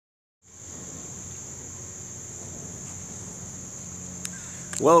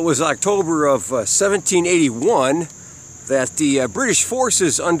Well, it was October of 1781 that the British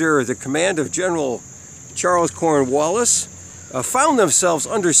forces under the command of General Charles Cornwallis found themselves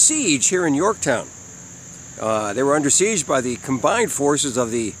under siege here in Yorktown. They were under siege by the combined forces of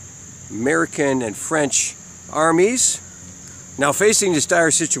the American and French armies. Now facing this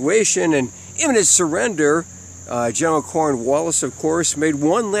dire situation and imminent surrender, General Cornwallis, of course, made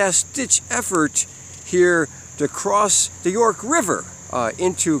one last-ditch effort here to cross the York River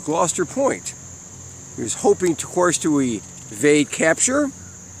into Gloucester Point. He was hoping, of course, to evade capture.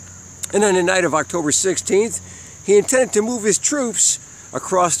 And on the night of October 16th, he intended to move his troops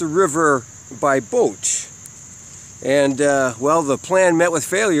across the river by boat. And, well, the plan met with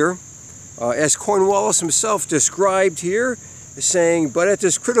failure, as Cornwallis himself described here, saying, "But at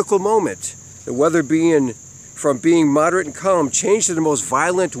this critical moment, the weather from being moderate and calm changed to the most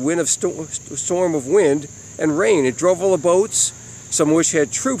violent storm of wind and rain. It drove all the boats, some of which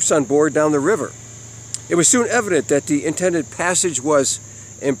had troops on board, down the river. It was soon evident that the intended passage was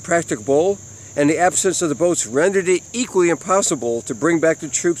impracticable, and the absence of the boats rendered it equally impossible to bring back the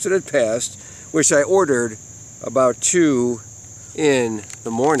troops that had passed, which I ordered about 2 in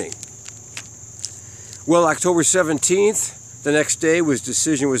the morning." Well, October 17th, the next day,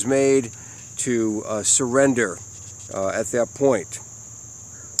 decision was made to surrender at that point.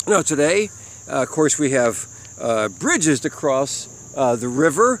 Now today, of course, we have bridges to cross the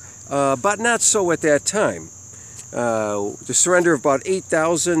river, but not so at that time. The surrender of about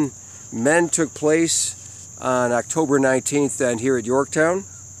 8,000 men took place on October 19th then here at Yorktown.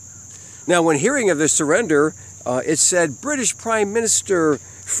 Now, when hearing of this surrender, it said British Prime Minister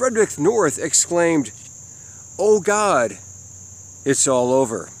Frederick North exclaimed, "Oh God, it's all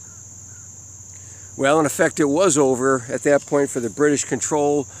over." Well, in effect, it was over at that point for the British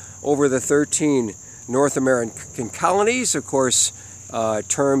control over the 13 North American colonies. Of course,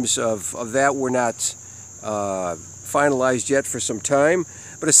 terms of that were not finalized yet for some time.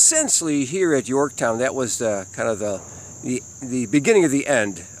 But essentially, here at Yorktown, that was kind of the beginning of the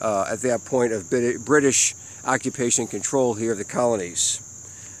end at that point of British occupation control here of the colonies.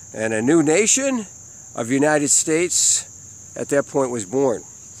 And a new nation of the United States at that point was born.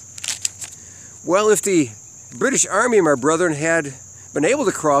 Well, if the British Army, my brethren, had been able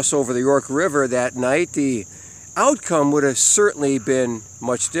to cross over the York River that night, the outcome would have certainly been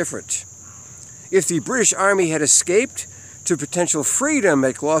much different. If the British Army had escaped to potential freedom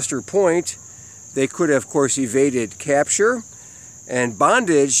at Gloucester Point, they could have, of course, evaded capture, and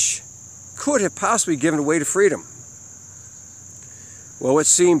bondage could have possibly given way to freedom. Well, what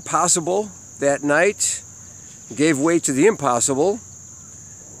seemed possible that night gave way to the impossible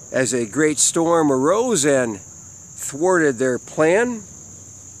as a great storm arose and thwarted their plan.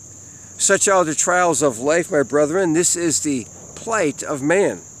 Such are the trials of life, my brethren. This is the plight of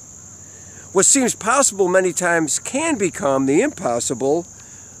man. What seems possible many times can become the impossible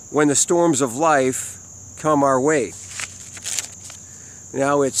when the storms of life come our way.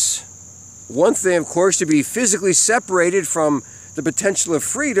 Now, it's one thing, of course, to be physically separated from the potential of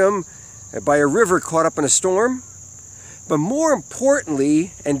freedom by a river caught up in a storm, but more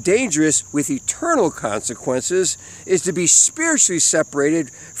importantly and dangerous with eternal consequences is to be spiritually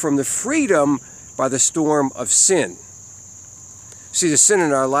separated from the freedom by the storm of sin. See, the sin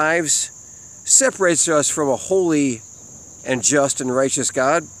in our lives separates us from a holy and just and righteous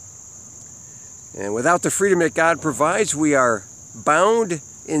God. And without the freedom that God provides, we are bound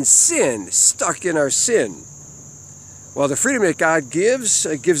in sin, stuck in our sin. While the freedom that God gives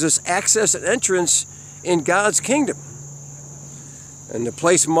us access and entrance in God's kingdom. And the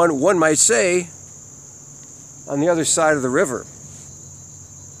place, one might say, on the other side of the river.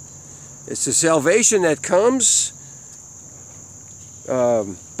 It's the salvation that comes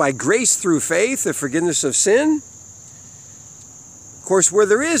by grace through faith, the forgiveness of sin. Of course, where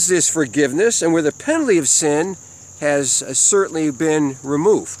there is this forgiveness and where the penalty of sin has certainly been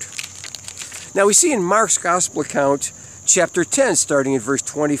removed. Now we see in Mark's Gospel account, chapter 10, starting in verse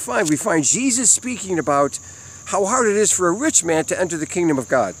 25, we find Jesus speaking about how hard it is for a rich man to enter the kingdom of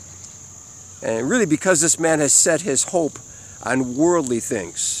God. And really because this man has set his hope on worldly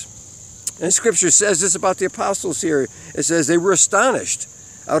things. And Scripture says this about the apostles here. It says, they were astonished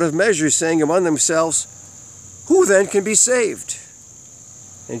out of measure, saying among themselves, "Who then can be saved?"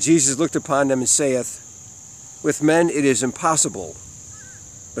 And Jesus looked upon them and saith, "With men it is impossible,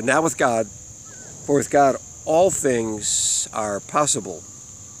 but not with God, for with God all things are possible."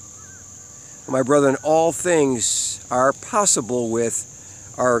 My brethren, all things are possible with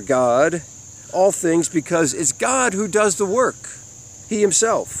our God. All things, because it's God who does the work. He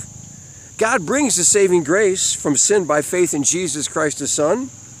himself. God brings the saving grace from sin by faith in Jesus Christ his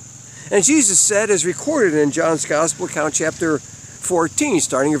Son. And Jesus said, as recorded in John's Gospel account, chapter 14,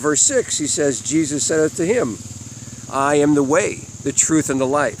 starting at verse 6, he says, Jesus said unto him, I am the way, the truth, and the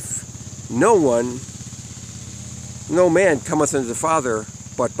life. No man cometh unto the Father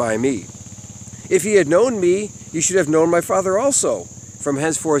but by me. If ye had known me, ye should have known my Father also. From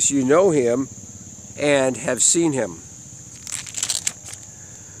henceforth you know him and have seen him.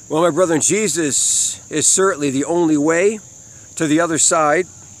 Well, my brethren, Jesus is certainly the only way to the other side,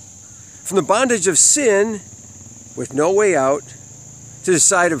 from the bondage of sin with no way out to the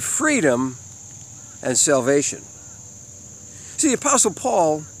side of freedom and salvation. See, the Apostle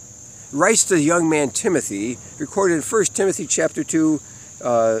Paul writes to the young man Timothy, recorded in 1 Timothy chapter 2,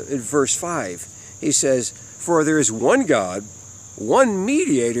 in verse 5. He says, For there is one God, one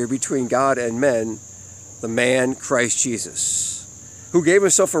mediator between God and men, the man Christ Jesus, who gave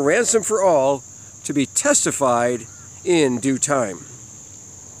himself a ransom for all to be testified in due time.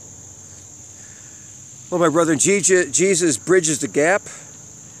 Well, my brethren, Jesus bridges the gap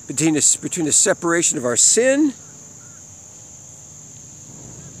between the separation of our sin,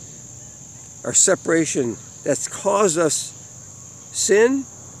 our separation that's caused us sin,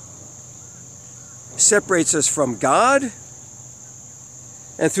 separates us from God,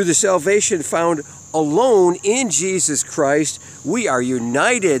 and through the salvation found alone in Jesus Christ, we are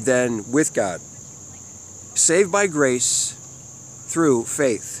united then with God, saved by grace through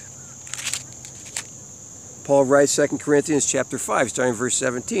faith. Paul writes 2 Corinthians chapter 5, starting verse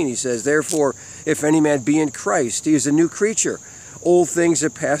 17. He says, Therefore, if any man be in Christ, he is a new creature. Old things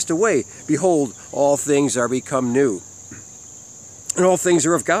have passed away. Behold, all things are become new. And all things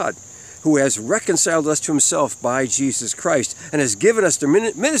are of God, who has reconciled us to himself by Jesus Christ, and has given us the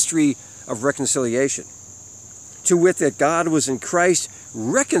ministry of reconciliation. To wit, that God was in Christ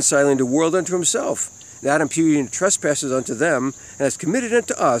reconciling the world unto himself, not imputing trespasses unto them, and has committed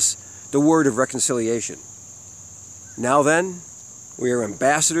unto us the word of reconciliation. Now then, we are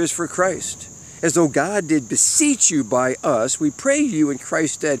ambassadors for Christ. As though God did beseech you by us, we pray you in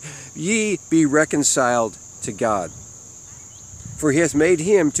Christ's stead, ye be reconciled to God. For he hath made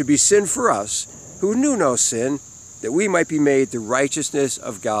him to be sin for us, who knew no sin, that we might be made the righteousness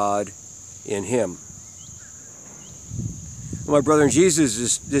of God in him. Well, my brethren, Jesus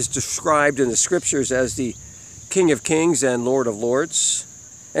is described in the Scriptures as the King of kings and Lord of lords,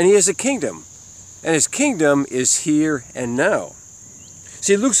 and he has a kingdom. And his kingdom is here and now.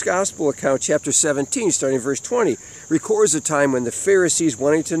 See, Luke's Gospel account, chapter 17, starting verse 20, records a time when the Pharisees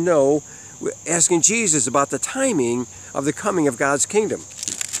wanting to know, asking Jesus about the timing of the coming of God's kingdom.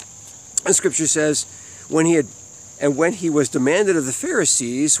 And Scripture says, when he was demanded of the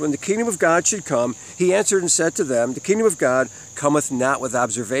Pharisees when the kingdom of God should come, he answered and said to them, The kingdom of God cometh not with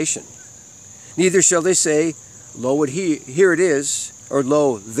observation. Neither shall they say, Lo, here it is, or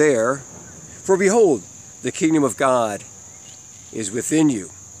lo, there. For behold, the kingdom of God is within you.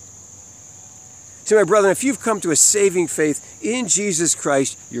 See, my brethren, if you've come to a saving faith in Jesus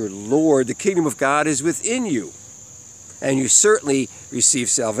Christ, your Lord, the kingdom of God is within you. And you certainly receive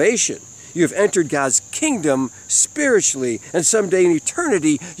salvation. You have entered God's kingdom spiritually, and someday in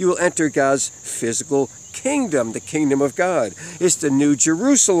eternity you will enter God's physical kingdom, the kingdom of God. It's the New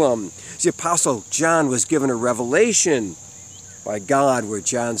Jerusalem. The Apostle John was given a revelation by God where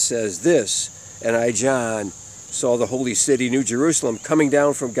John says this, And I, John, saw the holy city, New Jerusalem, coming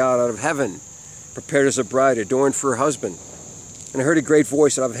down from God out of heaven, prepared as a bride adorned for her husband. And I heard a great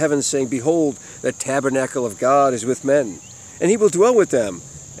voice out of heaven saying, Behold, the tabernacle of God is with men, and he will dwell with them,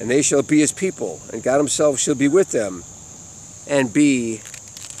 and they shall be his people, and God himself shall be with them, and be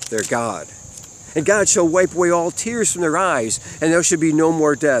their God. And God shall wipe away all tears from their eyes, and there shall be no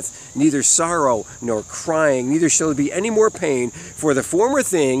more death, neither sorrow nor crying, neither shall there be any more pain, for the former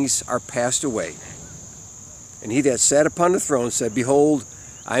things are passed away. And he that sat upon the throne said, Behold,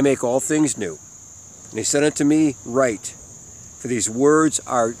 I make all things new. And he said unto me, Write, for these words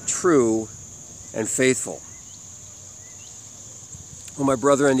are true and faithful. Well, my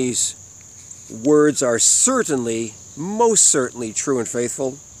brethren, these words are certainly, most certainly true and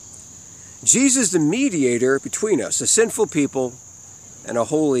faithful. Jesus, the mediator between us, a sinful people, and a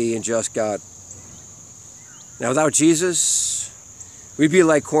holy and just God. Now, without Jesus, we'd be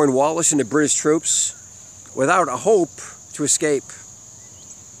like Cornwallis and the British troops, without a hope to escape.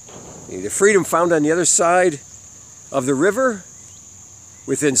 The freedom found on the other side of the river,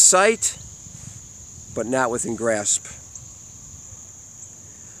 within sight, but not within grasp.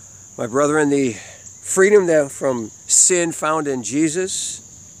 My brethren, the freedom that from sin found in Jesus,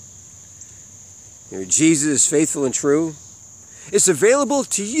 Jesus is faithful and true. It's available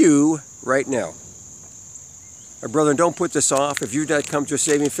to you right now. My brethren, don't put this off. If you've not come to a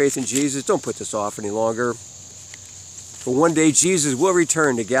saving faith in Jesus, don't put this off any longer. For one day Jesus will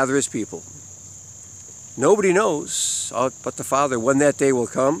return to gather his people. Nobody knows but the Father when that day will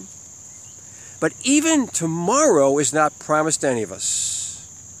come. But even tomorrow is not promised to any of us.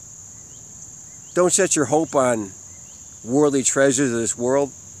 Don't set your hope on worldly treasures of this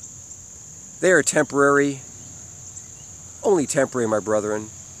world. They are temporary. Only temporary, my brethren.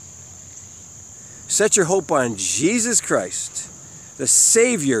 Set your hope on Jesus Christ, the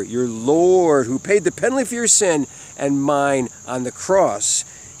Savior, your Lord, who paid the penalty for your sin and mine on the cross.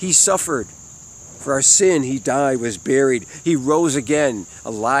 He suffered for our sin. He died, was buried. He rose again,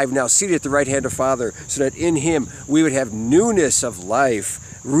 alive now, seated at the right hand of Father, so that in him we would have newness of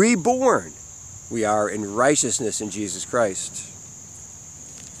life, reborn. We are in righteousness in Jesus Christ.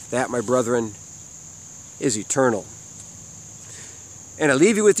 That, my brethren, is eternal. And I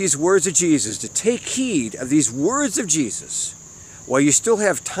leave you with these words of Jesus, to take heed of these words of Jesus while you still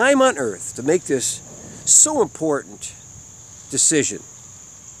have time on earth to make this so important decision.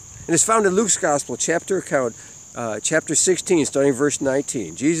 And it's found in Luke's Gospel, chapter 16, starting verse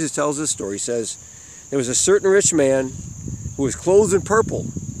 19. Jesus tells this story. He says, there was a certain rich man who was clothed in purple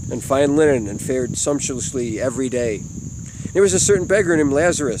and fine linen and fared sumptuously every day. There was a certain beggar named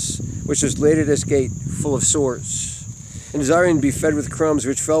Lazarus, which was laid at his gate, full of sores, and desiring to be fed with crumbs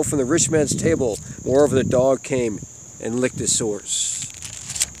which fell from the rich man's table. Moreover, the dog came and licked his sores.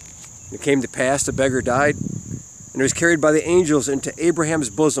 And it came to pass, the beggar died, and was carried by the angels into Abraham's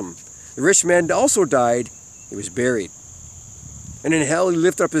bosom. The rich man also died, he was buried. And in hell he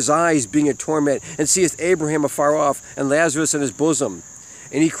lifted up his eyes, being in torment, and seeth Abraham afar off, and Lazarus in his bosom.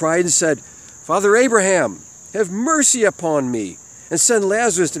 And he cried and said, Father Abraham, have mercy upon me, and send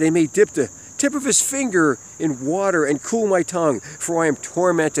Lazarus that he may dip the tip of his finger in water and cool my tongue, for I am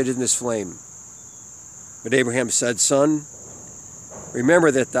tormented in this flame. But Abraham said, Son,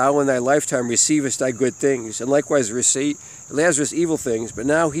 remember that thou in thy lifetime receivest thy good things, and likewise receive Lazarus evil things, but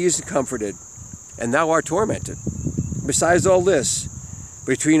now he is comforted, and thou art tormented. Besides all this,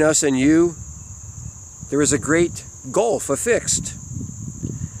 between us and you, there is a great gulf affixed,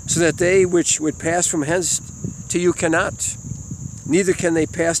 so that they which would pass from hence to you cannot, neither can they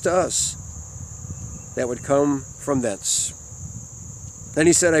pass to us that would come from thence. Then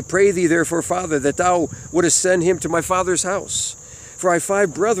he said, I pray thee therefore, Father, that thou wouldest send him to my father's house. For I have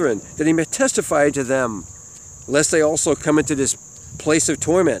 5 brethren, that he may testify to them, lest they also come into this place of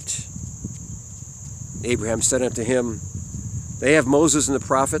torment. Abraham said unto him, They have Moses and the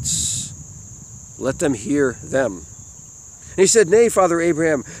prophets, let them hear them. And he said, Nay, Father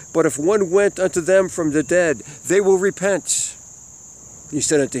Abraham, but if one went unto them from the dead, they will repent. He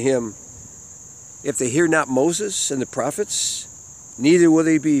said unto him, If they hear not Moses and the prophets, neither will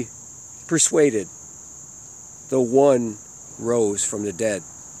they be persuaded, though one rose from the dead.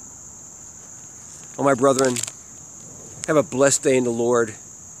 Oh, my brethren, have a blessed day in the Lord.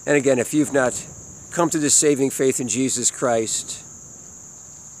 And again, if you've not come to the saving faith in Jesus Christ,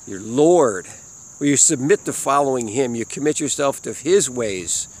 your Lord, where you submit to following him, you commit yourself to his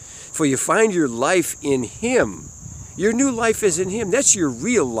ways, for you find your life in him. Your new life is in him. That's your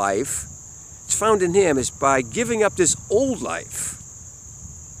real life. It's found in him. It's by giving up this old life.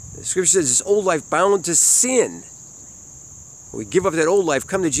 The scripture says this old life bound to sin. We give up that old life,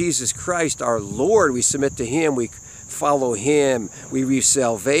 come to Jesus Christ, our Lord. We submit to him. We follow him. We receive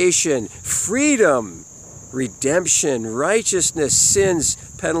salvation, freedom, redemption, righteousness, sin's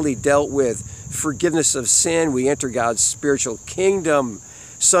penalty dealt with, forgiveness of sin. We enter God's spiritual kingdom,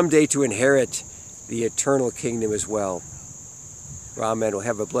 someday to inherit the eternal kingdom as well. Amen. We'll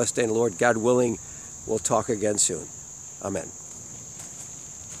have a blessed day in the Lord. God willing, we'll talk again soon. Amen.